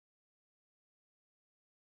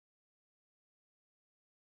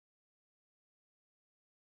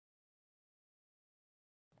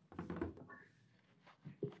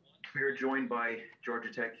We are joined by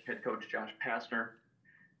Georgia Tech head coach Josh Pastner.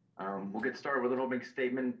 We'll get started with an opening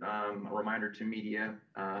statement. A reminder to media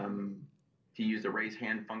to use the raise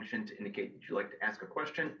hand function to indicate that you'd like to ask a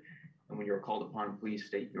question. And when you're called upon, please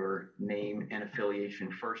state your name and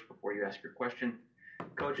affiliation first before you ask your question.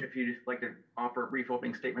 Coach, if you'd like to offer a brief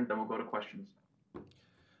opening statement, then we'll go to questions.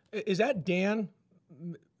 Is that Dan?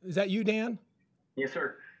 Is that you, Dan? Yes,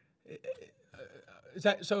 sir. Is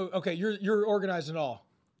that so? Okay, you're organizing it all.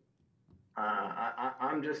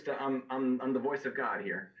 I'm the voice of God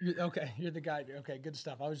here. You're the guy. Okay, good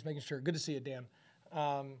stuff. I was just making sure. Good to see you, Dan.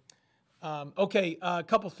 Okay, a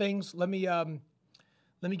couple things. Let me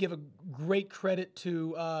give a great credit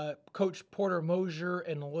to Coach Porter Mosier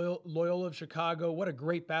and Loyola of Chicago. What a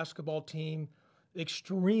great basketball team.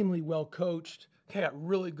 Extremely well coached. Okay, got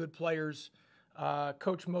really good players.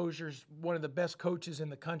 Coach Mosier's one of the best coaches in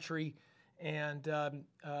the country, and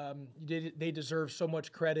they deserve so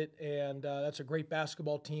much credit. And that's a great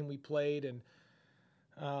basketball team we played. And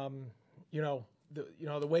the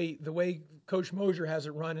way Coach Mosier has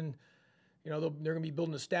it running, they're going to be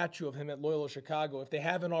building a statue of him at Loyola Chicago. If they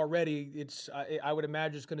haven't already, I would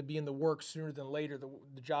imagine it's going to be in the works sooner than later.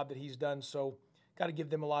 The job that he's done. So, got to give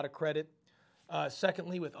them a lot of credit.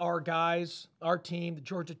 Secondly, with our guys, our team, the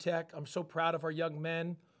Georgia Tech, I'm so proud of our young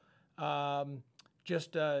men.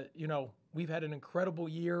 We've had an incredible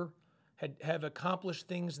year, have accomplished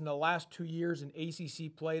things in the last 2 years in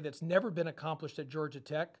ACC play that's never been accomplished at Georgia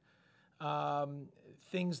Tech.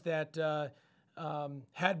 Things that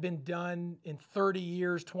had been done in 30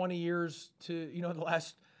 years, 20 years to, the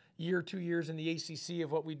last year, 2 years in the ACC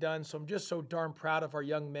of what we've done. So I'm just so darn proud of our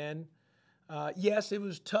young men. Yes, it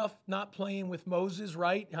was tough not playing with Moses,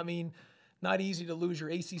 right? I mean, not easy to lose your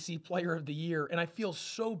ACC Player of the Year. And I feel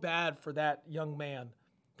so bad for that young man.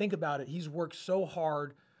 Think about it. He's worked so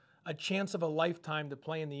hard, a chance of a lifetime to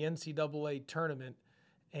play in the NCAA tournament.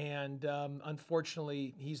 And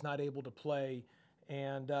unfortunately, he's not able to play.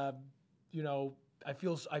 And, I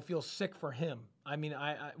feel sick for him. I mean,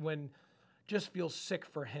 just feel sick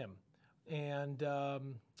for him. And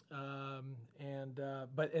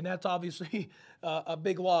that's obviously a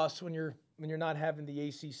big loss when you're not having the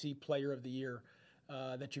ACC Player of the Year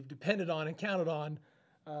that you've depended on and counted on.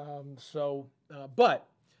 But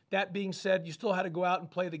that being said, you still had to go out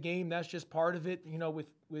and play the game. That's just part of it.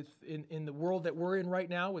 In the world that we're in right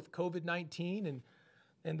now with COVID-19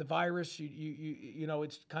 and the virus,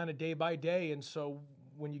 it's kind of day by day. And so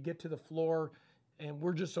when you get to the floor, and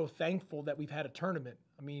we're just so thankful that we've had a tournament.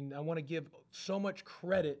 I mean, I want to give so much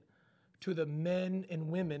credit to the men and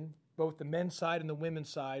women, both the men's side and the women's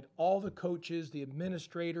side, all the coaches, the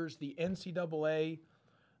administrators, the NCAA.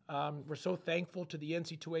 We're so thankful to the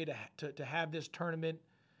NCAA to have this tournament.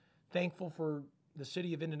 Thankful for the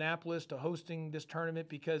city of Indianapolis to hosting this tournament,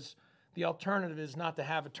 because the alternative is not to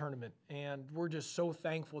have a tournament. And we're just so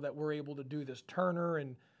thankful that we're able to do this. Turner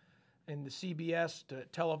and the CBS to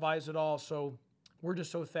televise it all. So we're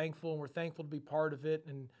just so thankful, and we're thankful to be part of it.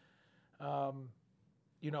 And,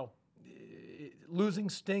 losing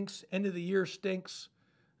stinks. End of the year stinks.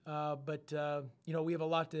 But we have a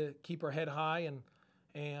lot to keep our head high,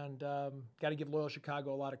 and got to give Loyola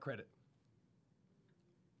Chicago a lot of credit.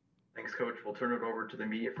 Thanks, Coach. We'll turn it over to the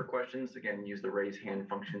media for questions. Again, use the raise hand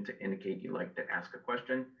function to indicate you'd like to ask a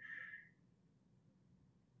question.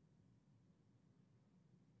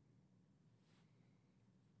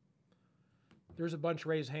 There's a bunch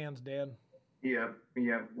raised hands, Dan. Yeah.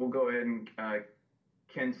 We'll go ahead and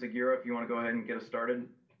Ken Segura, if you want to go ahead and get us started.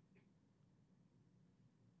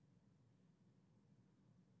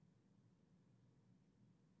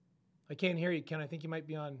 I can't hear you, Ken. I think you might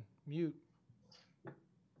be on mute.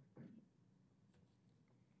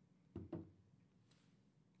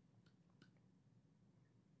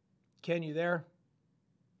 Ken, you there?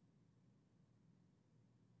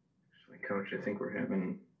 Actually, Coach, I think we're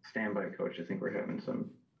having some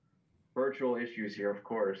virtual issues here, of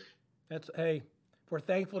course. Hey, if we're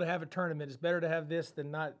thankful to have a tournament, it's better to have this than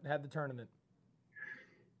not have the tournament.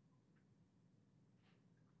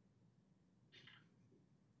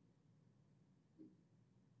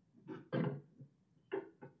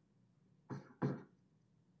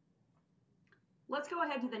 Let's go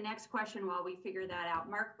ahead to the next question while we figure that out.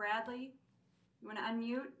 Mark Bradley, you want to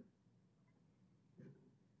unmute?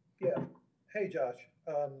 Yeah. Hey, Josh.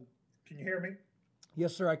 Can you hear me?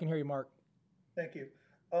 Yes, sir. I can hear you, Mark. Thank you.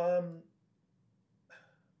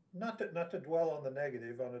 Not to dwell on the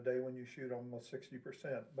negative on a day when you shoot almost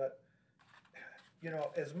 60%, but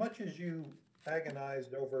as much as you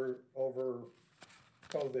agonized over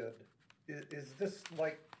COVID, is this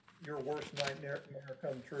like your worst nightmare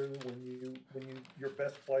come true when your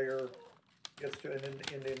best player gets to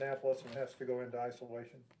Indianapolis and has to go into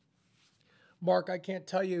isolation? Mark, I can't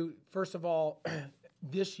tell you, first of all,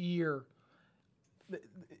 this year,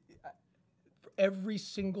 every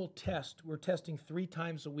single test, we're testing 3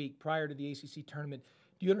 times a week prior to the ACC tournament.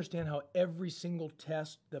 Do you understand how every single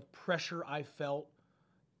test, the pressure I felt,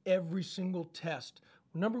 every single test?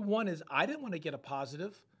 Number one is I didn't want to get a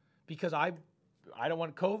positive because I don't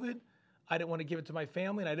want COVID. I didn't want to give it to my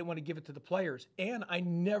family, and I didn't want to give it to the players. And I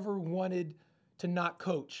never wanted to not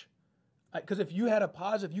coach. Because if you had a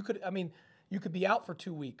positive, you could be out for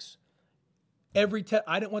 2 weeks. I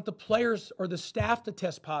didn't want the players or the staff to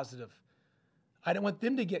test positive. I didn't want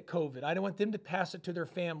them to get COVID. I didn't want them to pass it to their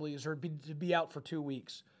families or to be out for 2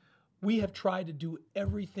 weeks. We have tried to do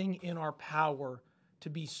everything in our power to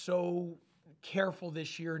be so careful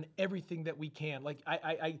this year in everything that we can. Like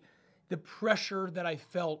the pressure that I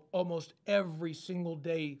felt almost every single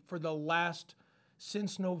day for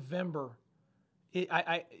since November.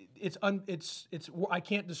 I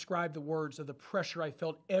can't describe the words of the pressure I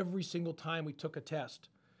felt every single time we took a test,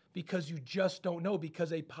 because you just don't know,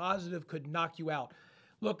 because a positive could knock you out.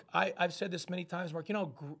 Look, I've said this many times, Mark, you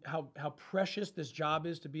know how precious this job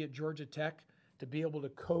is to be at Georgia Tech, to be able to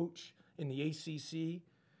coach in the ACC,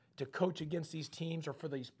 to coach against these teams, or for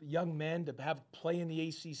these young men to have play in the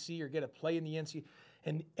ACC or get a play in the NCAA.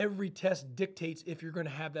 And every test dictates if you're going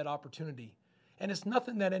to have that opportunity. And it's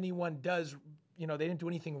nothing that anyone does, they didn't do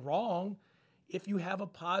anything wrong. If you have a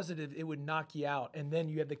positive, it would knock you out. And then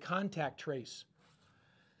you have the contact trace.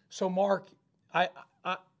 So, Mark,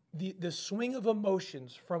 the swing of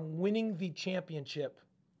emotions from winning the championship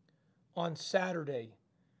on Saturday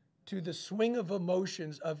to the swing of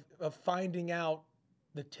emotions of finding out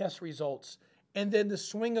the test results, and then the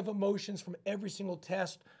swing of emotions from every single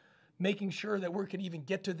test, making sure that we can even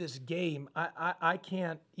get to this game, I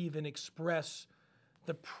can't even express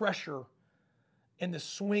the pressure and the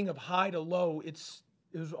swing of high to low. It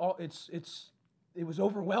was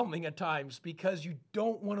overwhelming at times, because you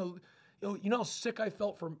don't want to. You know how sick I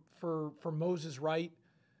felt for Moses Wright,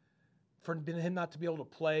 for him not to be able to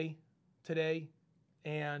play today,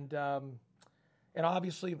 and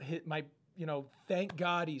obviously thank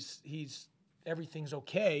God he's everything's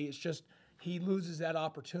okay. It's just he loses that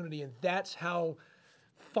opportunity, and that's how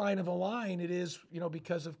fine of a line it is,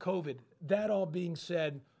 because of COVID. That all being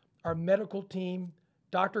said, our medical team,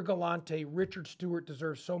 Dr. Galante, Richard Stewart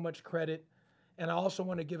deserves so much credit. And I also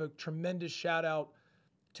want to give a tremendous shout out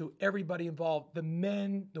to everybody involved, the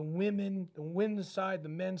men, the women, the women's side, the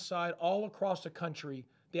men's side, all across the country,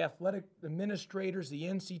 the athletic administrators, the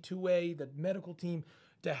NCAA, the medical team,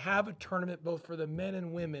 to have a tournament both for the men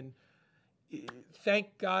and women.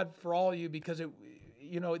 Thank God for all of you, because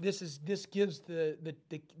this gives the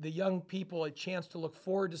young people a chance to look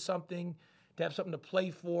forward to something, to have something to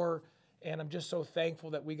play for, and I'm just so thankful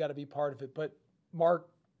that we got to be part of it. But Mark,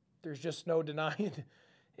 there's just no denying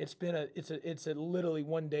it's literally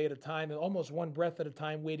one day at a time, and almost one breath at a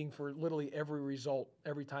time, waiting for literally every result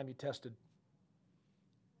every time you tested.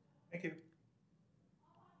 Thank you.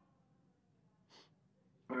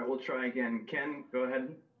 All right, we'll try again. Ken, go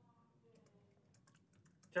ahead.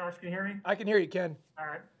 Josh, can you hear me? I can hear you, Ken. All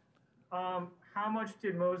right. How much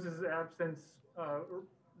did Moses' absence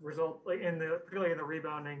result particularly in the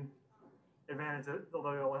rebounding advantage that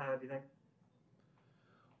Loyola had, do you think?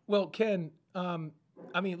 Well, Ken,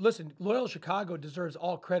 listen, Loyola Chicago deserves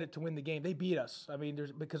all credit to win the game. They beat us.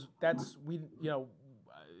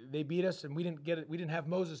 They beat us, and we didn't get it. We didn't have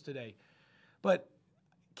Moses today. But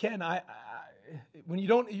Ken, the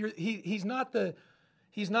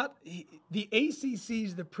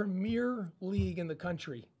ACC's the premier league in the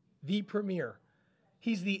country, the premier.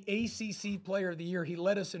 He's the ACC player of the year. He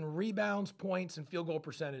led us in rebounds, points, and field goal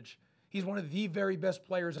percentage. He's one of the very best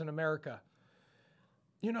players in America.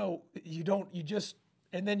 You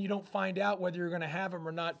don't find out whether you're going to have him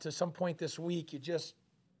or not to some point this week. It's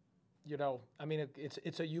a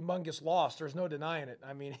humongous loss. There's no denying it.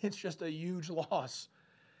 It's just a huge loss.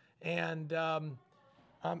 And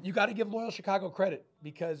you got to give Loyola Chicago credit,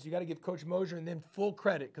 because you got to give Coach Mosier and them full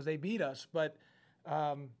credit, because they beat us. But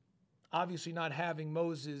obviously not having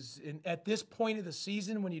Moses at this point of the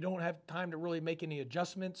season, when you don't have time to really make any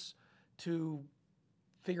adjustments to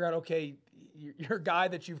figure out, okay, your guy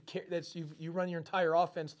that you run your entire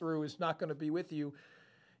offense through is not going to be with you.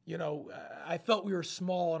 I felt we were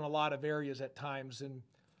small in a lot of areas at times, and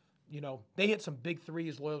they hit some big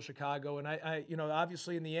threes, Loyola Chicago, and I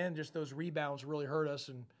obviously in the end, just those rebounds really hurt us,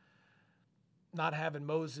 and not having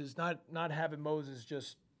Moses,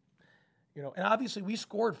 just, and obviously we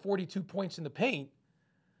scored 42 points in the paint.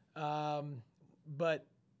 But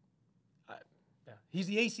yeah, he's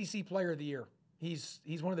the ACC Player of the Year. He's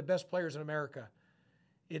one of the best players in America.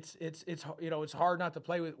 It's it's hard not to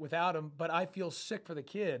play without him. But I feel sick for the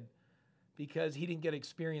kid because he didn't get to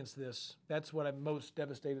experience this. That's what I'm most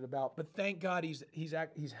devastated about. But thank God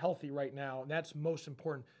he's healthy right now, and that's most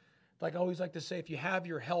important. Like I always like to say, if you have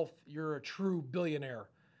your health, you're a true billionaire.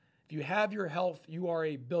 If you have your health, you are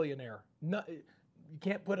a billionaire. No, you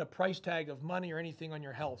can't put a price tag of money or anything on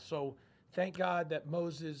your health. So thank God that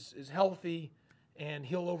Moses is healthy and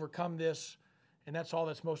he'll overcome this. And that's all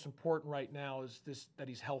that's most important right now is that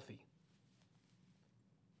he's healthy.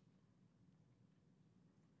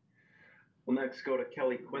 We'll next go to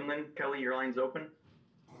Kelly Quinlan. Kelly, your line's open.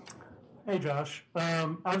 Hey, Josh.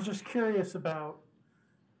 I was just curious about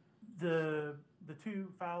the two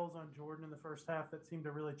fouls on Jordan in the first half that seemed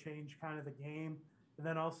to really change kind of the game. And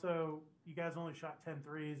then also, you guys only shot 10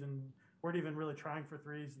 threes and weren't even really trying for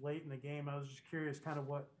threes late in the game. I was just curious kind of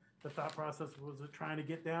what the thought process was. It trying to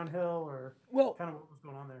get downhill or kind of what was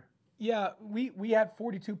going on there? Yeah, we had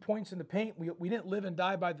 42 points in the paint. We didn't live and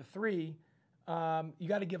die by the three. You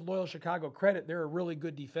got to give Loyola Chicago credit. They're a really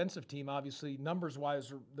good defensive team. Obviously,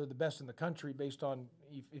 numbers-wise, they're the best in the country based on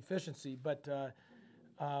efficiency. But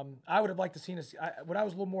I would have liked to seen us. What I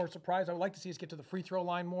was a little more surprised, I would like to see us get to the free throw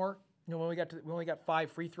line more. You know, when we only got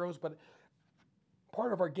 5 free throws, but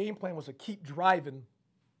part of our game plan was to keep driving.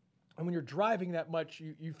 And when you're driving that much,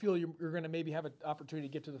 you feel you're going to maybe have an opportunity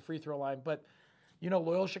to get to the free throw line. But you know,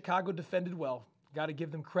 Loyola Chicago defended well. Got to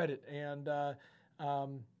give them credit. And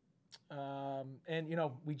you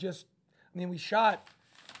know, we shot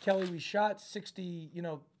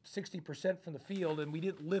 60% from the field, and we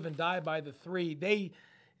didn't live and die by the three.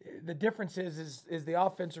 The difference is the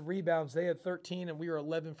offensive rebounds. They had 13, and we were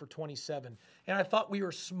 11 for 27. And I thought we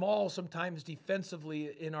were small sometimes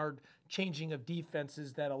defensively in our changing of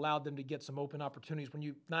defenses that allowed them to get some open opportunities. When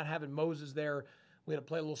you not having Moses there, we had to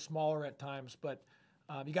play a little smaller at times. But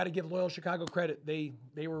you got to give Loyola Chicago credit. They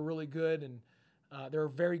were really good, and they're a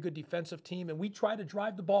very good defensive team. And we tried to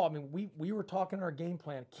drive the ball. I mean, we were talking our game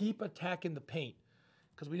plan, keep attacking the paint,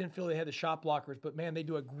 because we didn't feel they had the shot blockers. But, man, they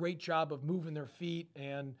do a great job of moving their feet,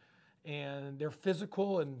 and they're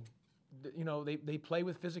physical, and, you know, they play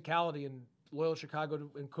with physicality. And Loyola Chicago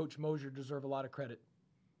and Coach Mosier deserve a lot of credit.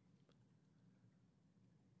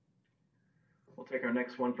 We'll take our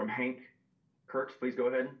next one from Hank Kurtz. Please go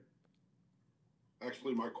ahead.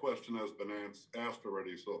 Actually, my question has been asked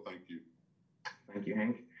already, so thank you. Thank you,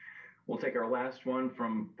 Hank. We'll take our last one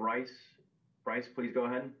from Bryce. Bryce, please go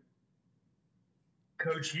ahead.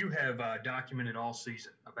 Coach, you have documented all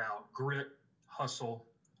season about grit, hustle,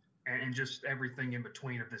 and just everything in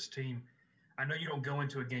between of this team. I know you don't go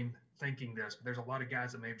into a game thinking this, but there's a lot of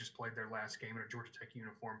guys that may have just played their last game in a Georgia Tech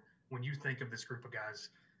uniform. When you think of this group of guys,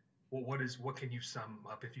 what can you sum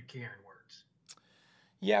up, if you can, in words?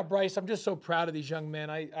 Yeah, Bryce, I'm just so proud of these young men.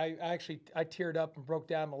 I teared up and broke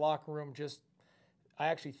down in the locker room. I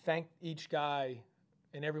actually thanked each guy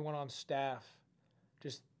and everyone on staff.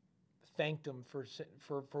 Just thanked them for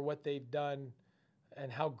what they've done and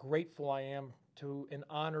how grateful I am to, and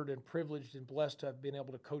honored and privileged and blessed to have been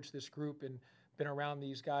able to coach this group and been around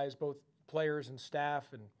these guys, both players and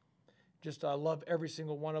staff, and just I love every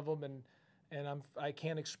single one of them, and I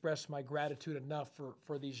can't express my gratitude enough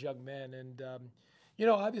for these young men. And you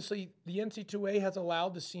know, obviously the NCAA has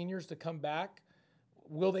allowed the seniors to come back.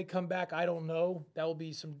 Will they come back? I don't know. That will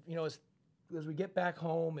be some, you know, as we get back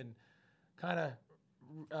home and kind of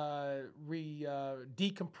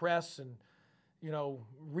decompress and, you know,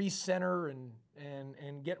 recenter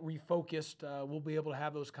and get refocused, we'll be able to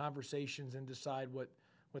have those conversations and decide what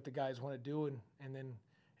the guys want to do and then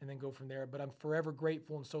go from there. But I'm forever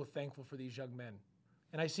grateful and so thankful for these young men.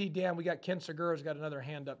 And I see, Dan, we got Ken Segura's got another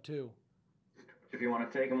hand up too. If you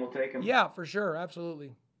want to take him, we'll take him. Yeah, for sure.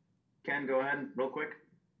 Absolutely. Ken, go ahead real quick.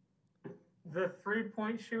 The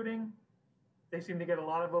 3-point shooting, they seem to get a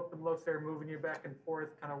lot of open looks. They're moving you back and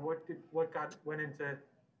forth. Kind of what went into,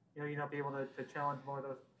 you know, you not be able to challenge more of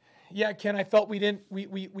those? Yeah, Ken, I felt we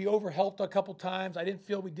overhelped a couple times. I didn't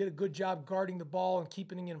feel we did a good job guarding the ball and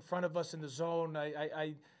keeping it in front of us in the zone.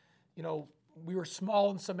 You know, we were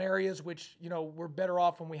small in some areas, which, you know, we're better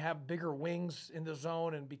off when we have bigger wings in the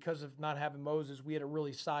zone. And because of not having Moses, we had to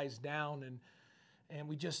really size down, and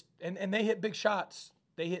we just and they hit big shots.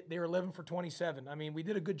 They were 11 for 27. I mean, we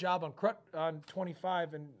did a good job on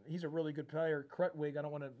 25, and he's a really good player, Krutwig. I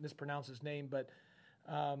don't want to mispronounce his name, but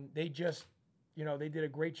they just, you know, they did a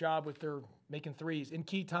great job with their making threes in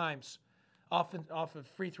key times, off of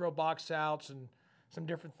free throw box outs and some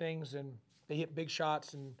different things, and they hit big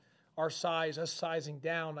shots. And our size, us sizing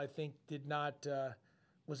down, I think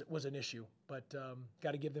was an issue. But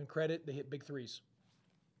got to give them credit; they hit big threes.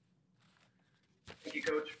 Thank you,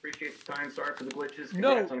 Coach. Appreciate the time. Sorry for the glitches.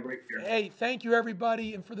 Congrats on a great year. Hey, thank you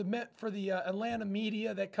everybody, and for the Atlanta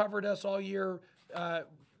media that covered us all year.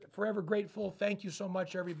 Forever grateful. Thank you so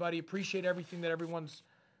much, everybody. Appreciate everything that everyone's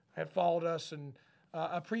had followed us, and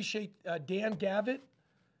appreciate Dan Gavitt,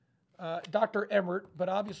 Dr. Emmert, but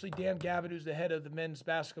obviously Dan Gavitt, who's the head of the men's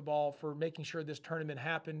basketball, for making sure this tournament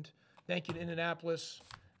happened. Thank you to Indianapolis.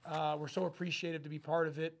 We're so appreciative to be part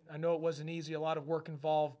of it. I know it wasn't easy, a lot of work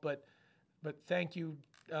involved, but thank you,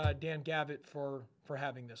 Dan Gavitt, for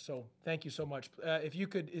having this. So thank you so much. If you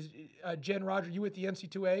could, Jen, Roger, you with the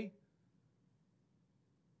NC2A?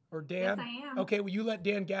 Or Dan? Yes, I am. Okay, will you let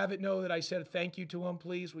Dan Gavitt know that I said thank you to him,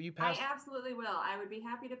 please? Will you pass? I absolutely will. I would be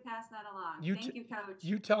happy to pass that along. Thank you, Coach.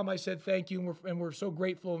 You tell him I said thank you, and we're so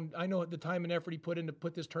grateful. And I know the time and effort he put in to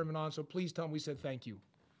put this tournament on, so please tell him we said thank you.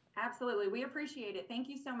 Absolutely. We appreciate it. Thank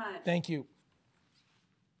you so much. Thank you.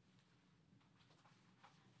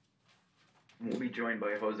 We'll be joined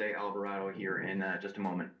by Jose Alvarado here in just a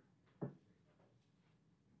moment.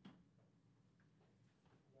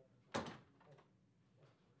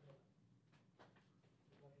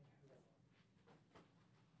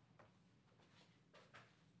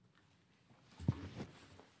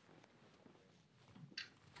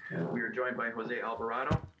 We are joined by Jose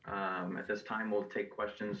Alvarado. At this time, we'll take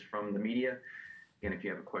questions from the media. Again, if you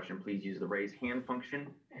have a question, please use the raise hand function,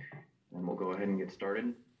 and we'll go ahead and get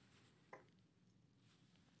started.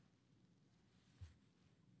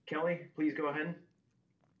 Kelly, please go ahead.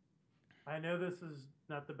 I know this is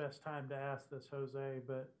not the best time to ask this, Jose,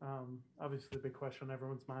 but obviously the big question on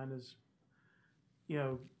everyone's mind is,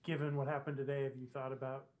 given what happened today, have you thought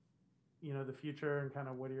about, the future and kind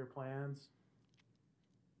of what are your plans?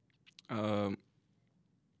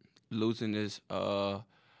 Losing this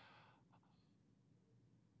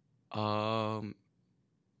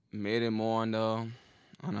made it more on the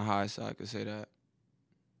high side, I could say that.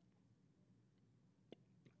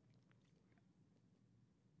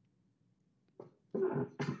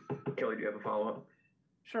 Kelly, do you have a follow-up?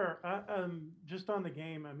 Sure. Just on the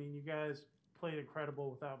game, I mean, you guys played incredible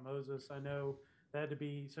without Moses. I know that had to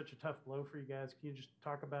be such a tough blow for you guys. Can you just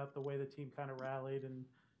talk about the way the team kind of rallied and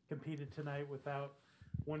competed tonight without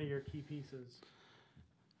one of your key pieces?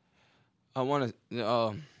 I'm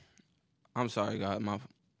sorry, God.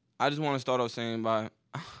 I just want to start off saying it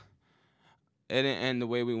didn't end the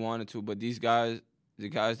way we wanted to, but these guys, the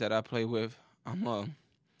guys that I play with, I'm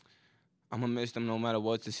gonna miss them no matter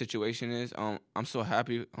what the situation is. I'm so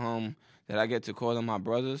happy that I get to call them my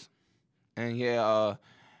brothers, and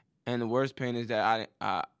and the worst pain is that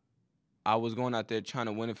I was going out there trying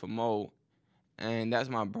to win it for Mo, and that's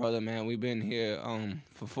my brother, man. We've been here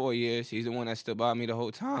for 4 years. He's the one that stood by me the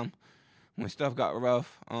whole time when stuff got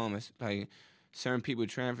rough. It's like certain people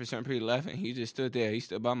transferred, certain people left, and he just stood there. He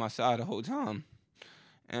stood by my side the whole time,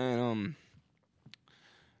 and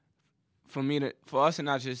for us, and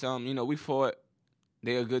not just we fought.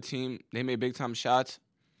 They're a good team. They made big time shots,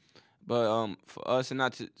 but for us and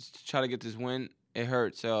not to try to get this win, it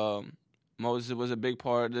hurts. Moses was a big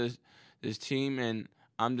part of this team, and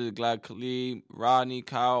I'm just glad Khalid, Rodney,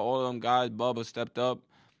 Kyle, all of them guys, Bubba stepped up.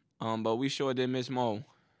 But we sure did miss Mo,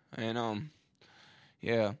 and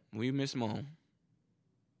yeah, we miss Mo.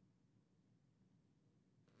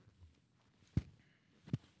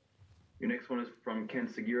 Your next one is from Ken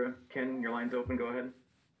Segura. Ken, your line's open. Go ahead.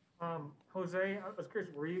 Jose, I was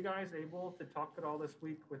curious, were you guys able to talk at all this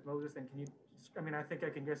week with Moses? And can you, I think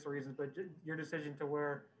I can guess the reasons, but your decision to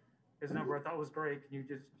wear his number I thought was great. Can you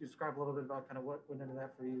just describe a little bit about kind of what went into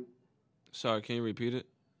that for you? Sorry, can you repeat it?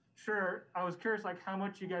 Sure. I was curious, how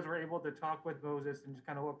much you guys were able to talk with Moses and just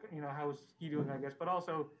kind of what, how's he doing, I guess. But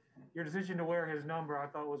also, your decision to wear his number I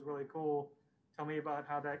thought was really cool. Tell me about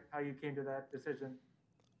how you came to that decision.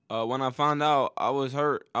 When I found out, I was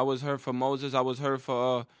hurt. I was hurt for Moses. I was hurt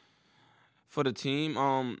for the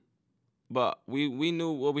team. But we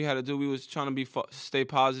knew what we had to do. We was trying to stay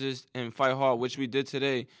positive and fight hard, which we did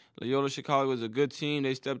today. Loyola Chicago was a good team.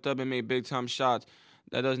 They stepped up and made big time shots.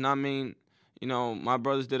 That does not mean, my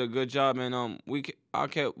brothers did a good job, and we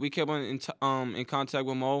kept on in contact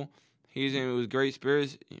with Mo. He's in with great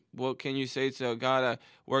spirits. What can you say to a guy that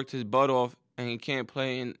worked his butt off and he can't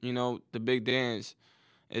play in the big dance?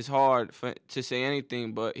 It's hard to say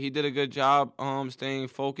anything, but he did a good job staying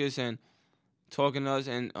focused and talking to us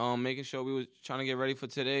and making sure we was trying to get ready for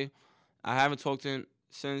today. I haven't talked to him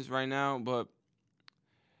since right now, but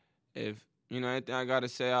if anything I gotta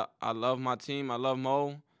say, I love my team. I love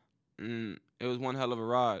Mo, and it was one hell of a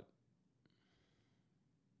ride.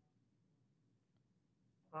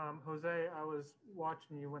 Jose, I was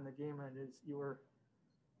watching you when the game ended. You were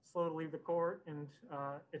slow to leave the court, and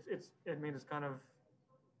it's kind of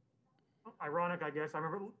ironic, I guess. I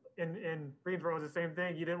remember in Greensboro it was the same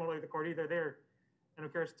thing. You didn't want to leave the court either there. And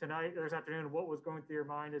of course, tonight or this afternoon, what was going through your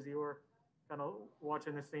mind as you were kind of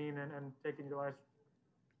watching the scene and taking your last,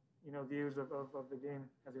 views of the game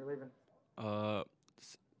as you're leaving?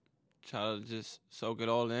 Try to just soak it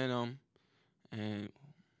all in, and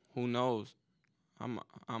who knows?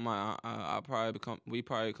 We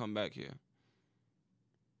probably come back here.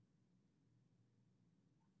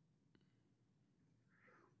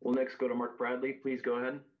 We'll next go to Mark Bradley. Please go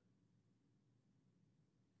ahead.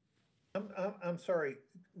 I'm sorry.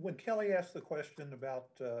 When Kelly asked the question about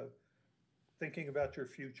thinking about your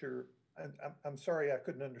future, I'm sorry I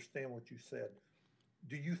couldn't understand what you said.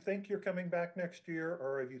 Do you think you're coming back next year,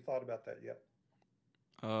 or have you thought about that yet?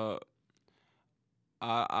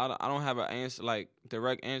 I don't have an answer, like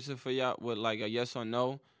direct answer for y'all with like a yes or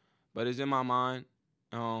no, but it's in my mind.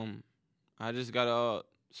 I just gotta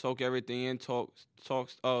soak everything in, talk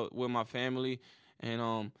with my family,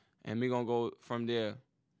 and we gonna go from there.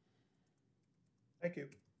 Thank you.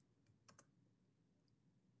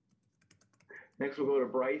 Next, we'll go to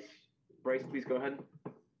Bryce. Bryce, please go ahead.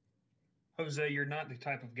 Jose, you're not the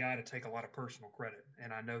type of guy to take a lot of personal credit,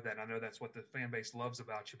 and I know that. I know that's what the fan base loves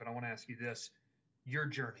about you, but I want to ask you this. Your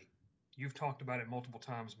journey, you've talked about it multiple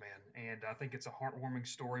times, man, and I think it's a heartwarming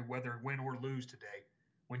story, whether win or lose today.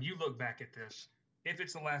 When you look back at this, if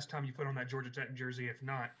it's the last time you put on that Georgia Tech jersey, if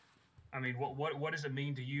not, I mean, what does it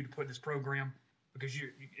mean to you to put this program? Because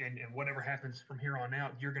and whatever happens from here on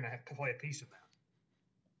out, you're going to have to play a piece of that.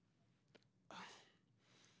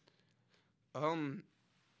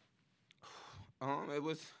 It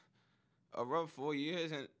was a rough 4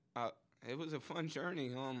 years, and it was a fun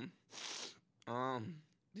journey.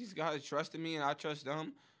 These guys trusted me, and I trust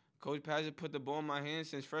them. Coach Pastner put the ball in my hands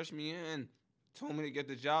since freshman year and told me to get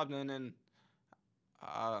the job done. And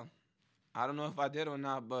I don't know if I did or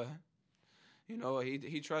not, but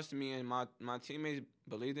he trusted me, and my teammates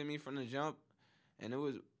believed in me from the jump. And it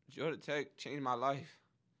was Georgia Tech changed my life.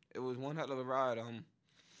 It was one hell of a ride.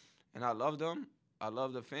 And I loved them. I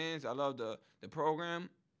love the fans. I love the program.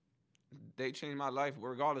 They changed my life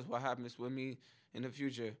regardless what happens with me in the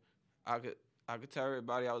future. I could tell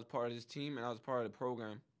everybody I was part of this team and I was part of the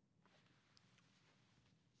program.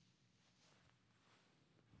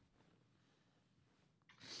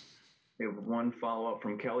 We have one follow-up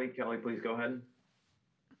from Kelly. Kelly, please go ahead.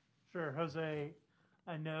 Sure, Jose.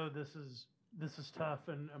 I know this is tough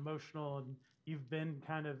and emotional, and you've been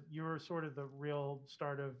you were sort of the real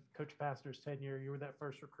start of Coach Pastner's tenure. You were that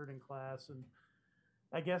first recruiting class, and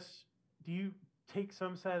I guess, do you take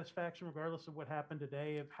some satisfaction, regardless of what happened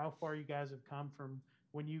today, of how far you guys have come from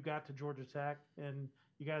when you got to Georgia Tech, and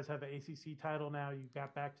you guys have an ACC title now, you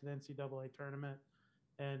got back to the NCAA tournament,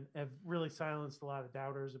 and have really silenced a lot of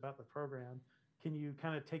doubters about the program. Can you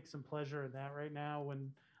kind of take some pleasure in that right now,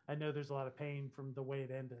 when I know there's a lot of pain from the way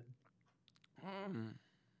it ended?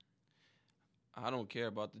 I don't care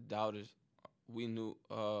about the doubters. We knew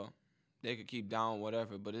they could keep down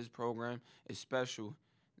whatever, but this program is special.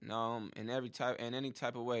 In any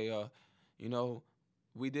type of way.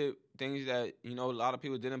 We did things that a lot of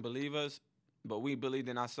people didn't believe us, but we believed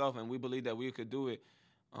in ourselves and we believed that we could do it.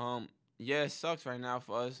 Yeah, it sucks right now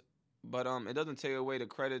for us, but it doesn't take away the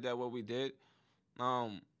credit that what we did.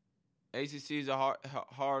 ACC is a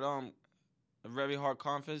very hard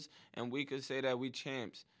conference, and we could say that we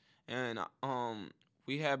champs. And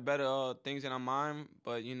we have better things in our mind,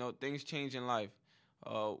 but things change in life.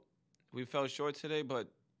 We fell short today, but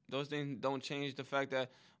those things don't change the fact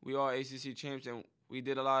that we are ACC champs and we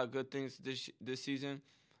did a lot of good things this season.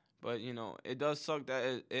 But it does suck that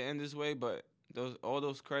it ends this way. But all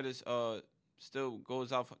those credits still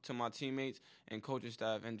goes out to my teammates and coaching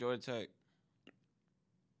staff and Georgia Tech.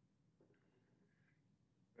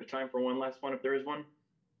 There's time for one last one, if there is one.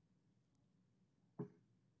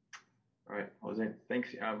 All right, Jose, thanks.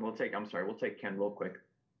 We'll take Ken real quick.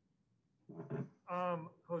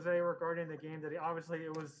 Jose, regarding the game today, obviously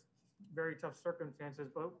it was very tough circumstances,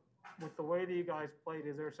 but with the way that you guys played,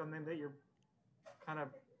 is there something that you're kind of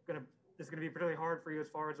is going to be particularly hard for you as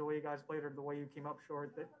far as the way you guys played or the way you came up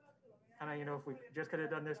short, that kind of, if we just could have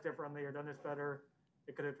done this differently or done this better,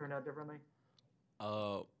 it could have turned out differently?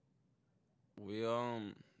 We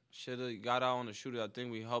should have got out on the shooter. I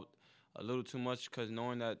think we helped a little too much because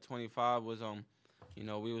knowing that 25 was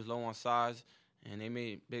we was low on size and they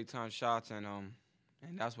made big time shots and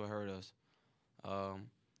that's what hurt us.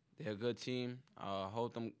 They're a good team. I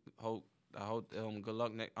hope them good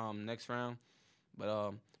luck next round.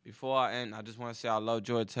 But before I end, I just want to say I love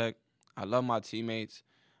Georgia Tech. I love my teammates.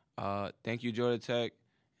 Thank you, Georgia Tech.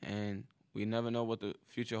 And we never know what the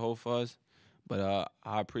future holds for us. But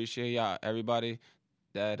I appreciate y'all, everybody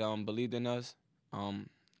that believed in us.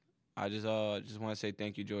 I just want to say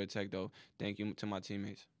thank you, Georgia Tech, though. Thank you to my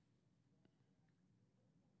teammates.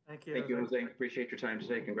 Thank you. Thank you, Jose. Appreciate your time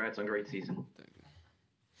today. Congrats on a great season. Thank you.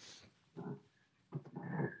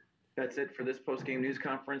 That's it for this post-game news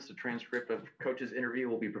conference. The transcript of Coach's interview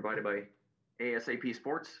will be provided by ASAP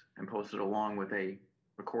Sports and posted along with a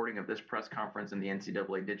recording of this press conference in the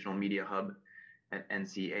NCAA Digital Media Hub at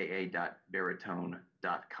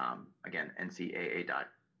ncaa.veritone.com. Again,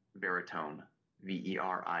 ncaa.veritone,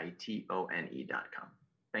 veritone.com.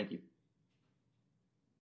 Thank you.